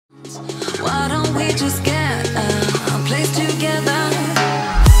Why don't we just get a place together?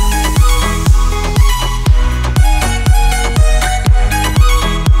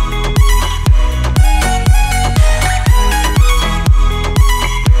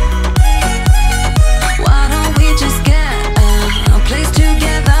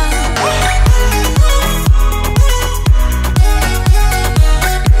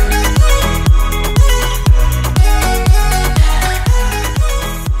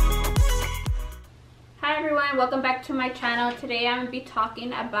 Welcome back to my channel. Today I'm going to be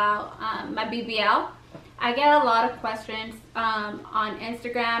talking about my BBL. I get a lot of questions on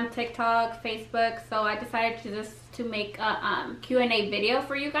Instagram, TikTok, Facebook, so I decided to make a Q&A video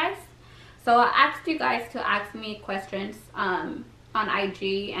for you guys. So I asked you guys to ask me questions on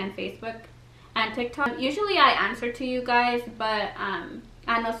IG and Facebook and TikTok. Usually I answer to you guys, but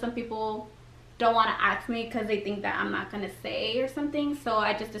I know some people don't want to ask me because they think that I'm not going to say or something. So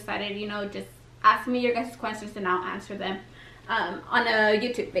I just decided, you know, just ask me your guys' questions and I'll answer them on a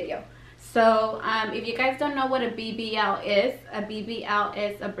YouTube video. So if you guys don't know what a BBL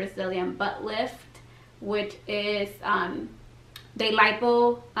is a Brazilian butt lift, which is they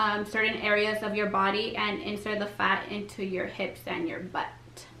lipo certain areas of your body and insert the fat into your hips and your butt.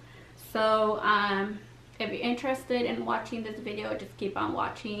 So if you're interested in watching this video, just keep on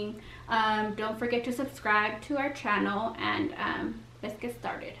watching. Don't forget to subscribe to our channel, and let's get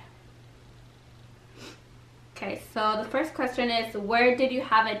started. Okay, so the first question is, where did you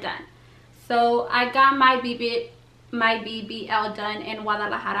have it done? So I got my BBL done in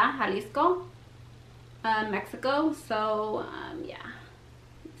Guadalajara, Jalisco, Mexico. So yeah,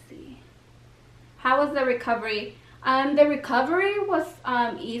 let's see. How was the recovery? The recovery was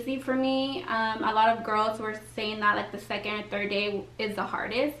easy for me. A lot of girls were saying that like the second or third day is the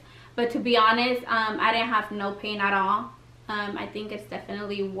hardest, but to be honest, I didn't have no pain at all. I think it's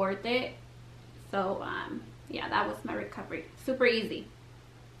definitely worth it. So yeah, that was my recovery. Super easy.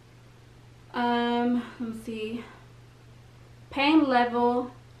 Let me see. Pain level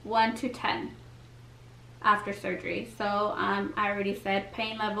 1 to 10 after surgery. So I already said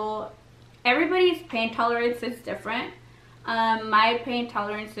pain level. Everybody's pain tolerance is different. My pain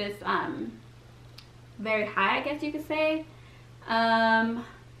tolerance is very high, I guess you could say.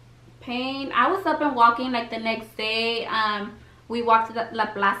 Pain. I was up and walking like the next day. We walked to La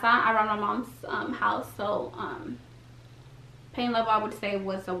Plaza around my mom's house, so pain level I would say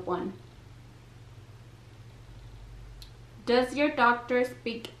was a 1. Does your doctor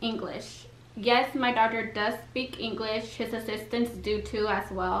speak English? Yes, my doctor does speak English. His assistants do too as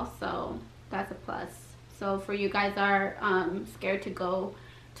well, so that's a plus. So for you guys are scared to go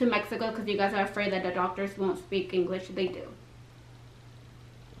to Mexico because you guys are afraid that the doctors won't speak English, they do.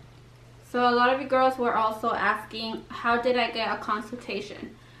 So a lot of you girls were also asking, how did I get a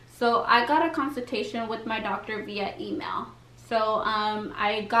consultation? So I got a consultation with my doctor via email. So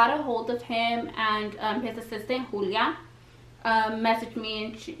I got a hold of him, and his assistant Julia messaged me,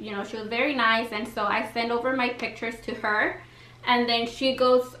 and she was very nice, and so I sent over my pictures to her, and then she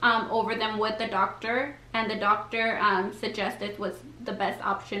goes over them with the doctor, and the doctor suggested what's the best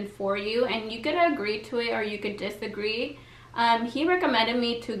option for you, and you could agree to it or you could disagree. He recommended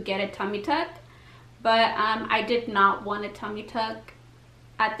me to get a tummy tuck, but I did not want a tummy tuck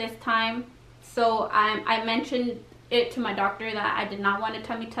at this time. So I mentioned it to my doctor that I did not want a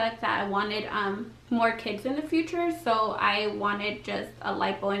tummy tuck, that I wanted more kids in the future, so I wanted just a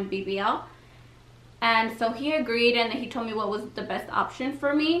lipo and BBL. And so he agreed, and he told me what was the best option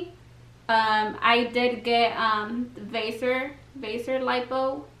for me. I did get Vaser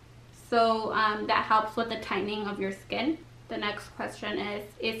lipo, so that helps with the tightening of your skin. The next question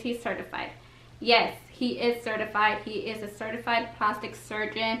is he certified? Yes, he is certified. He is a certified plastic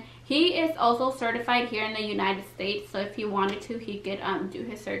surgeon. He is also certified here in the United States, so if he wanted to, he could do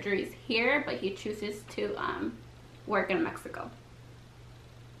his surgeries here, but he chooses to work in Mexico.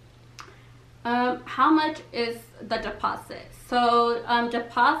 How much is the deposit? So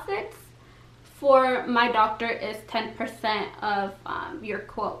deposits for my doctor is 10% of your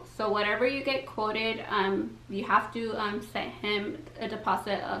quote. So whatever you get quoted, you have to send him a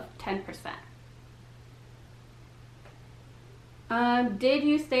deposit of 10%. Did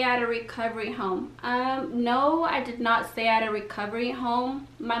you stay at a recovery home? No, I did not stay at a recovery home.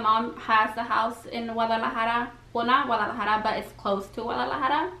 My mom has a house in Guadalajara. Well, not Guadalajara, but it's close to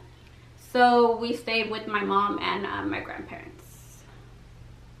Guadalajara. So we stayed with my mom and my grandparents.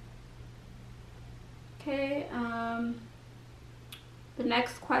 Okay, the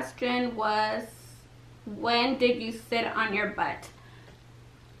next question was, when did you sit on your butt?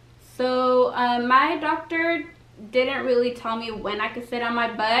 So my doctor didn't really tell me when I could sit on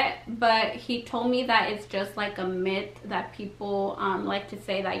my butt, but he told me that it's just like a myth that people like to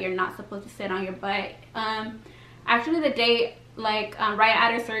say that you're not supposed to sit on your butt. Actually, the day right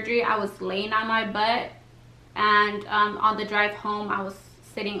after surgery, I was laying on my butt, and on the drive home I was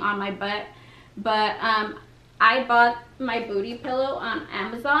sitting on my butt. But I bought my booty pillow on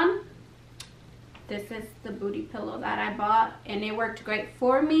Amazon. This is the booty pillow that I bought, and it worked great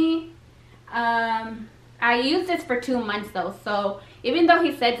for me. I used this for 2 months though, so even though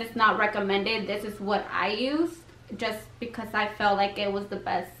he says it's not recommended, this is what I used just because I felt like it was the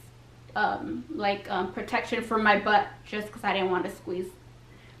best protection for my butt, just because I didn't want to squeeze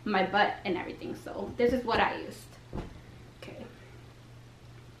my butt and everything. So this is what I used. Okay.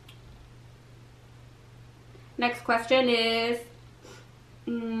 Next question is,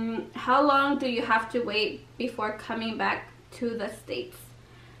 how long do you have to wait before coming back to the States?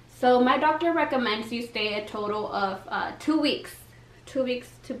 So my doctor recommends you stay a total of 2 weeks. 2 weeks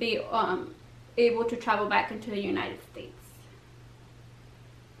to be able to travel back into the United States.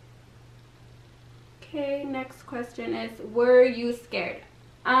 Okay, next question is, were you scared?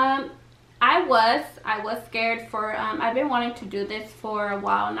 I was scared for, I've been wanting to do this for a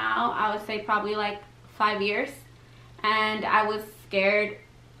while now. I would say probably like 5 years. And I was scared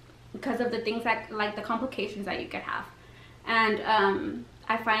because of the things that, like the complications that you could have. And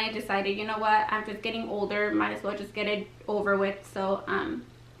I finally decided, you know what, I'm just getting older, might as well just get it over with. So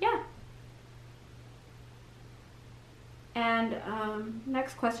yeah. And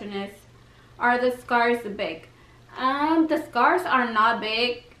next question is, are the scars big? The scars are not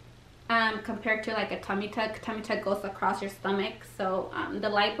big compared to like a tummy tuck. Tummy tuck goes across your stomach. So the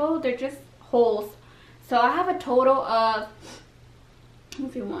lipo, they're just holes. So I have a total of,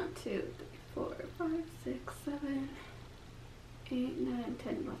 if you want, 2, 3, 4, 5, 6, 7, 8, 9,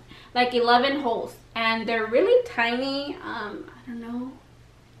 10, 11. Like 11 holes. And they're really tiny. I don't know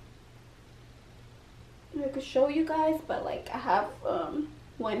if I could show you guys, but like I have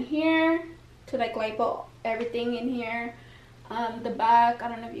one here to like lipo everything in here. The back, I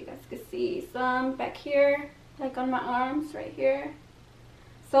don't know if you guys could see some back here, like on my arms right here.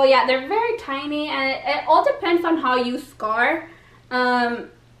 So yeah, they're very tiny, and it all depends on how you scar,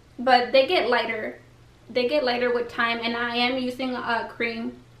 but they get lighter. They get lighter with time, and I am using a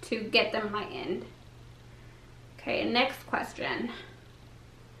cream to get them lightened. Okay, next question.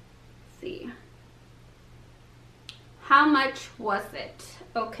 Let's see. How much was it?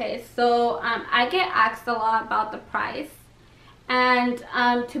 Okay, so I get asked a lot about the price. And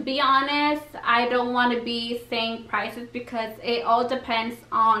to be honest, I don't want to be saying prices because it all depends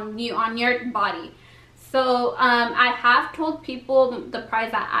on you, on your body. So I have told people the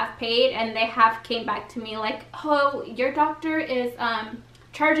price that I've paid, and they have came back to me like, oh, your doctor is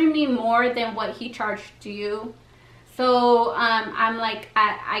charging me more than what he charged you. So I'm like,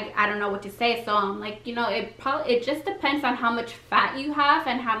 I don't know what to say. So I'm like, you know, it just depends on how much fat you have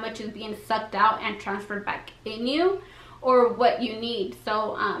and how much is being sucked out and transferred back in you, or what you need.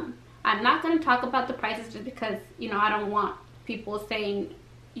 So I'm not going to talk about the prices just because, you know, I don't want people saying,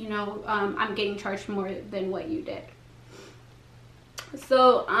 you know, I'm getting charged more than what you did.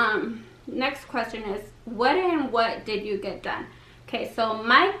 So next question is, what did you get done? Okay, so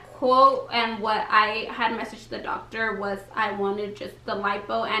my quote and what I had messaged the doctor was I wanted just the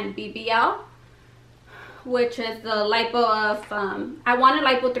lipo and BBL, which is the lipo of, I wanted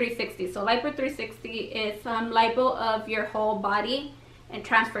lipo 360. So lipo 360 is lipo of your whole body and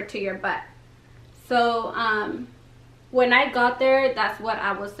transferred to your butt. So when I got there, that's what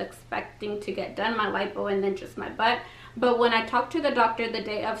I was expecting to get done, my lipo and then just my butt. But when I talked to the doctor the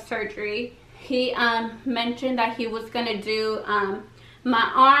day of surgery, he mentioned that he was gonna do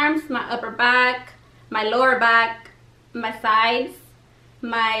my arms, my upper back, my lower back, my sides,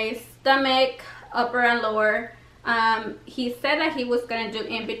 my stomach, upper and lower. He said that he was gonna do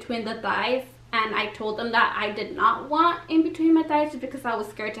in between the thighs, and I told him that I did not want in between my thighs because I was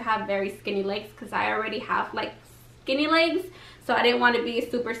scared to have very skinny legs, because I already have like skinny legs, so I didn't want to be a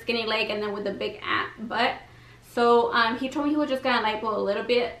super skinny leg and then with a big butt. So he told me he was just gonna lipo a little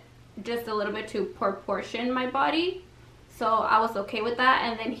bit, just a little bit to proportion my body. So I was okay with that.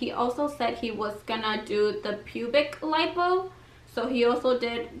 And then he also said he was gonna do the pubic lipo, so he also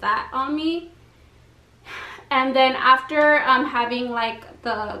did that on me. And then after having like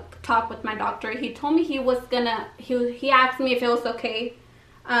the talk with my doctor, he told me he was gonna, he asked me if it was okay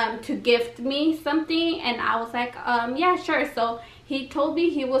to gift me something, and I was like, yeah, sure. So he told me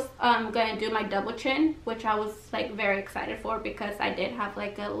he was gonna do my double chin, which I was like very excited for because I did have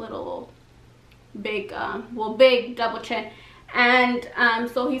like a little big big double chin. And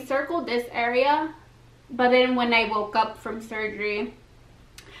so he circled this area But then when I woke up from surgery,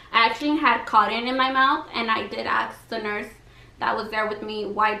 I actually had cotton in my mouth, and I did ask the nurse that was there with me,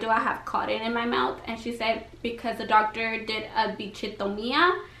 why do I have cotton in my mouth? And she said because the doctor did a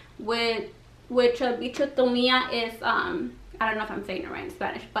bichectomia, which a bichectomia is, I don't know if I'm saying it right in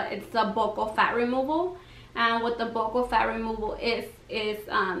Spanish, but it's the buccal fat removal. And what the buccal fat removal is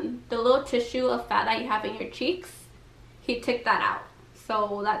the little tissue of fat that you have in your cheeks. He took that out.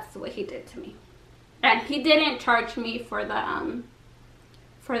 So that's what he did to me. And he didn't charge me for the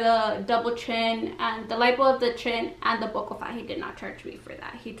double chin and the lipo of the chin and the buccal fat. He did not charge me for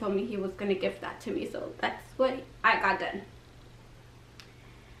that. He told me he was going to gift that to me. So that's what I got done.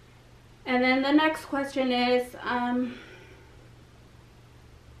 And then the next question is,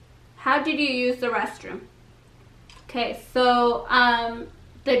 how did you use the restroom? Okay, so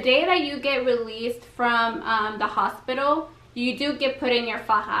the day that you get released from the hospital, you do get put in your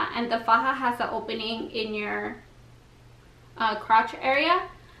faja, and the faja has an opening in your crotch area.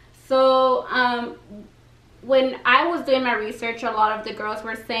 So when I was doing my research, a lot of the girls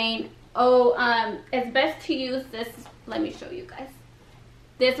were saying, oh, it's best to use this. Let me show you guys.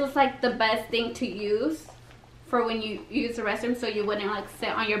 This was like the best thing to use for when you use the restroom, so you wouldn't like sit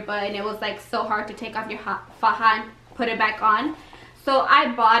on your butt and it was like so hard to take off your faja and put it back on. So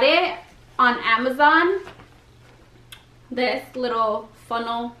I bought it on Amazon, this little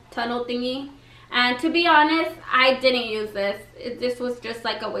tunnel thingy, and to be honest, I didn't use this. This was just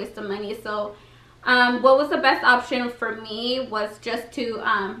like a waste of money. So what was the best option for me was just to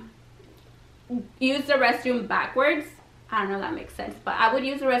use the restroom backwards. I don't know if that makes sense, but I would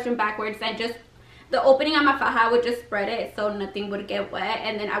use the restroom backwards, and just the opening on my faja, I would just spread it so nothing would get wet,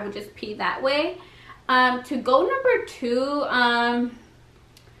 and then I would just pee that way. To go number 2,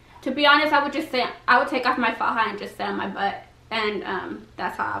 to be honest, I would just say I would take off my faja and just sit on my butt, and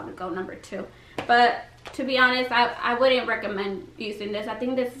that's how I would go number 2. But to be honest, I wouldn't recommend using this. I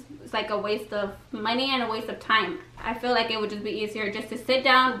think this is like a waste of money and a waste of time. I feel like it would just be easier just to sit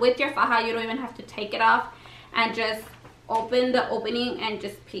down with your faja. You don't even have to take it off, and just open the opening and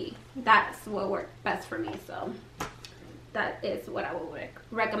just pee. That's what worked best for me. So that is what I would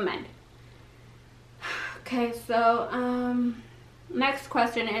recommend. Okay, so next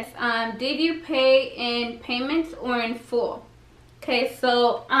question is, did you pay in payments or in full? Okay,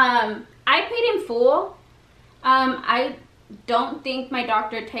 so I paid in full. I don't think my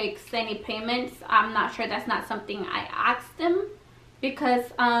doctor takes any payments. I'm not sure. That's not something I asked him,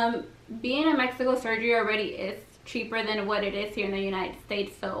 because being a Mexico surgery already is cheaper than what it is here in the United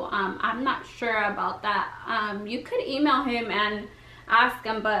States. So I'm not sure about that. You could email him and ask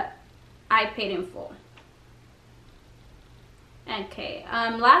him, but I paid in full. Okay,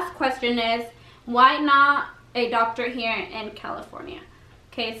 last question is, why not a doctor here in California?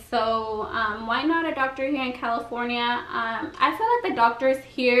 Okay, so why not a doctor here in California? I feel like the doctors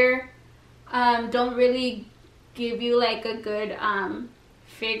here don't really give you like a good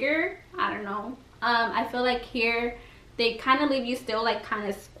figure. I don't know. I feel like here they kind of leave you still like kind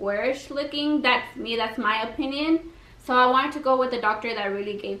of squarish looking. That's me, that's my opinion. So I wanted to go with a doctor that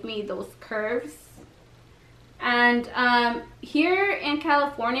really gave me those curves. And here in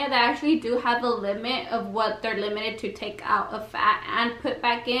California, they actually do have a limit of what they're limited to take out of fat and put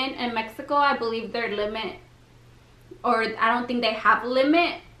back in. In Mexico, I believe their limit, or I don't think they have a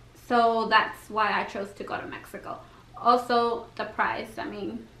limit. So that's why I chose to go to Mexico. Also, the price, I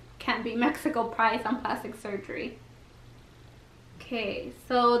mean, can't be Mexico price on plastic surgery. Okay,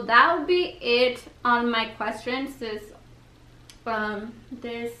 so that would be it on my questions.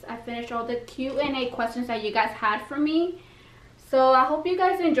 I finished all the Q&A questions that you guys had for me. So I hope you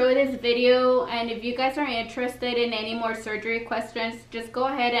guys enjoyed this video, and if you guys are interested in any more surgery questions, just go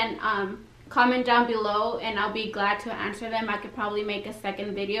ahead and comment down below, and I'll be glad to answer them. I could probably make a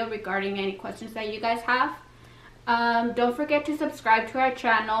second video regarding any questions that you guys have. Don't forget to subscribe to our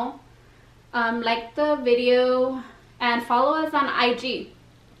channel, like the video, and follow us on IG.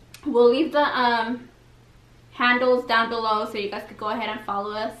 We'll leave the handles down below so you guys could go ahead and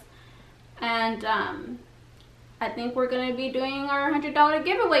follow us. And I think we're going to be doing our $100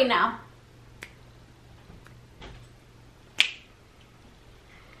 giveaway now.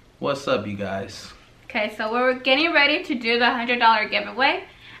 What's up, you guys? Okay, so we're getting ready to do the $100 giveaway,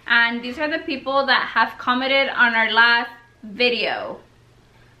 and these are the people that have commented on our last video.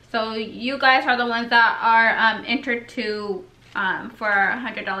 So you guys are the ones that are entered to for our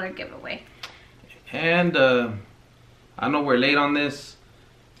 $100 giveaway. And I know we're late on this,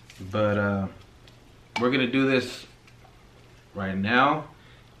 but we're gonna do this right now,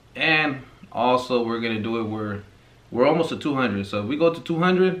 and also we're gonna do it. We're almost at 200, so if we go to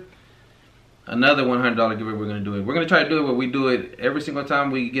 200, another $100 giveaway. We're gonna do it. We're gonna try to do it where we do it every single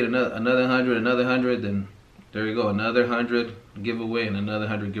time we get another 100, then there you go, another 100 giveaway and another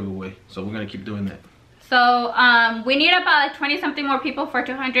 100 giveaway. So we're gonna keep doing that. So we need about like 20 something more people for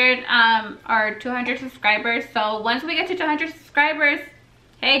 200 or 200 subscribers. So once we get to 200 subscribers,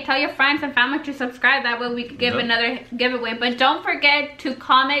 hey, tell your friends and family to subscribe. That way we could give another giveaway. But don't forget to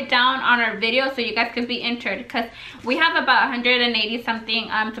comment down on our video so you guys can be entered, because we have about 180 something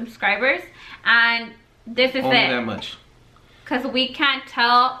subscribers, and this is only it. That much. Because we can't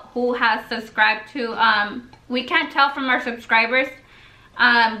tell who has subscribed to. We can't tell from our subscribers.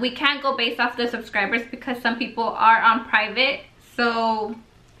 We can't go based off the subscribers because some people are on private. So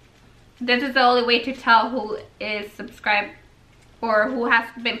this is the only way to tell who is subscribed or who has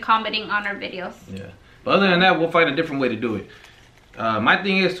been commenting on our videos. Yeah. But other than that, we'll find a different way to do it. My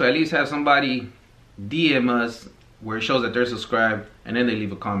thing is to at least have somebody DM us where it shows that they're subscribed and then they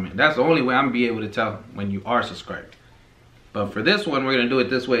leave a comment. That's the only way I'm gonna be able to tell when you are subscribed. But for this one, we're gonna do it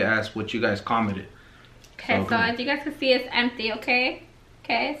this way as what you guys commented. Okay, so as you guys can see, it's empty, okay?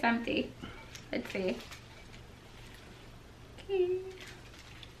 Okay, it's empty. Let's see. Okay.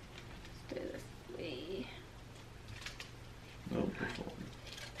 Let's do it this way. Oh,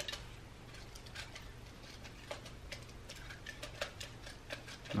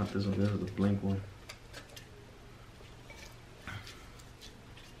 not this one, this is the blank one.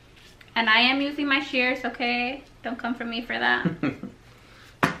 And I am using my shears, okay? Don't come for me for that.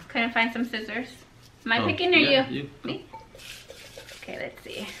 Couldn't find some scissors. Am I picking or you? Me? Okay, let's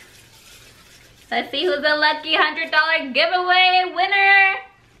see. Let's see who's the lucky $100 giveaway winner.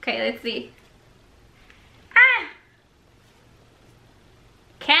 Okay, let's see. Ah!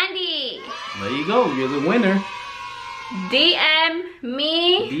 Candy. There you go, you're the winner. DM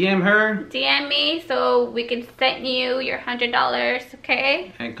me. DM her. DM me so we can send you your $100,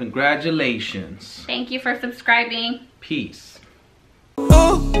 okay? And congratulations. Thank you for subscribing. Peace.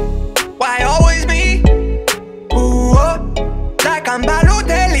 Ooh, why always me? Ooh, like I'm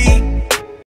Balotelli.